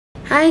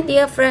Hi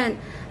dear friend,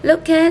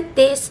 look at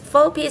these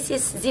 4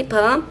 pieces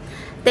zipper.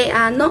 They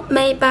are not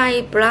made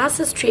by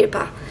brass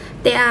stripper.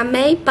 They are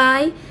made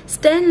by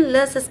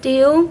stainless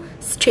steel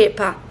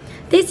stripper.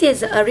 This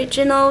is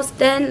original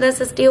stainless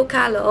steel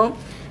color,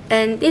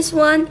 and this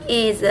one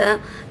is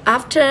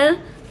after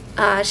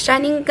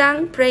shining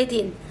gun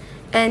plating,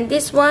 and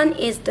this one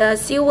is the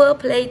silver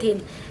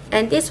plating,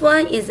 and this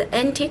one is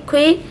antique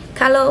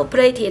color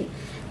plating.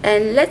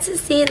 And let's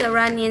see the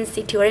running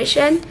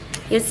situation.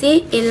 You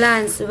see it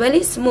runs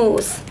very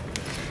smooth.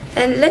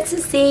 And let's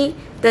see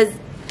the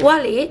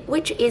wallet,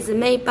 which is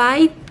made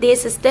by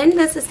this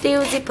stainless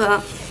steel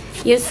zipper.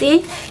 You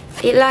see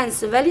it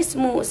runs very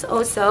smooth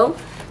also.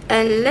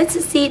 And let's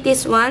see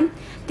this one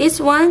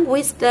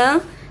with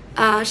the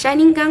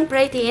shining gun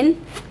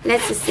plating.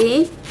 Let's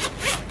see,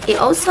 it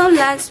also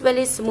runs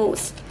very smooth.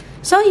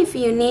 So if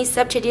you need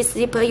such this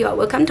zipper, you are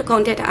welcome to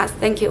contact us.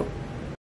 Thank you.